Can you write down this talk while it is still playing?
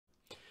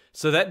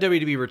So that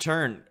WWE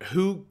return,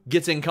 who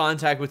gets in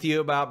contact with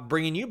you about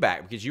bringing you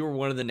back? Because you were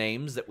one of the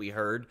names that we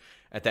heard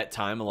at that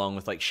time, along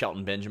with like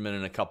Shelton Benjamin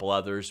and a couple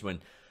others,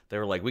 when they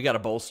were like, we got to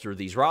bolster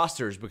these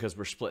rosters because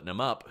we're splitting them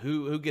up.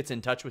 Who gets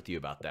in touch with you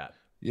about that?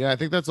 Yeah, I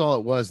think that's all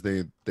it was.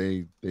 They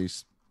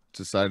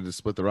decided to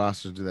split the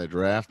roster to that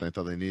draft. And I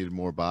thought they needed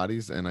more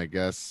bodies, and I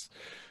guess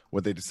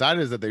what they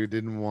decided is that they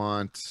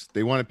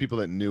wanted people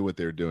that knew what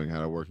they were doing,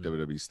 how to work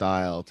WWE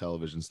style,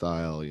 television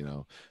style.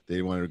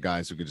 They wanted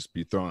guys who could just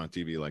be thrown on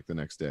TV like the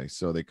next day.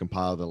 So they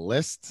compiled a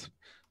list.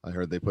 I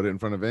heard they put it in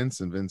front of Vince,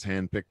 and Vince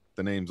handpicked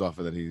the names off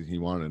of that he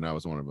wanted, and I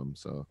was one of them.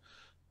 So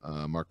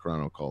Mark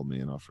Carrano called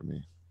me and offered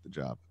me the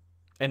job.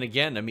 And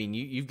again, I mean,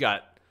 you've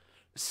got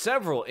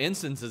several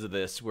instances of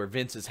this where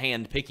Vince is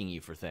hand picking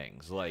you for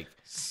things. Like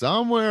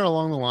Somewhere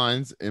along the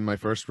lines in my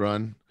first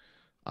run,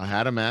 I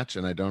had a match,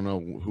 and I don't know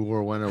who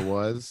or when it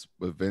was,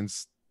 but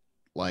Vince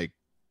like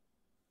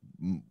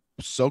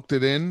soaked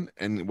it in,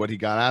 and what he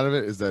got out of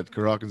it is that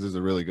Kurt Hawkins is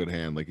a really good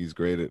hand. Like, he's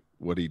great at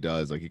what he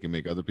does. Like, he can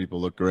make other people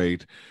look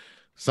great,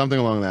 something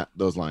along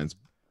those lines,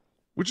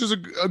 which is a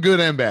good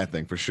and bad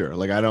thing for sure.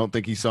 Like, I don't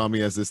think he saw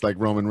me as this like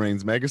Roman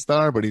Reigns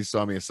megastar, but he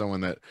saw me as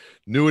someone that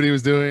knew what he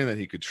was doing, that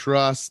he could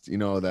trust,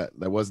 that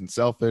wasn't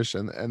selfish.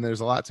 And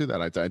there's a lot to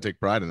that. I take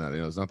pride in that.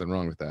 There's nothing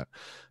wrong with that.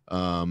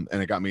 And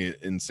it got me an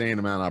insane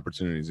amount of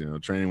opportunities,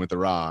 training with The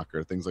Rock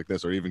or things like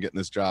this, or even getting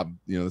this job,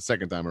 the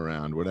second time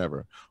around,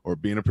 whatever, or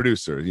being a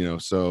producer,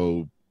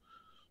 so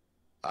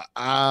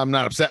I'm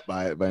not upset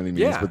by it by any means,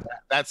 yeah. but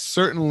that's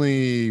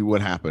certainly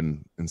what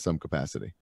happened in some capacity.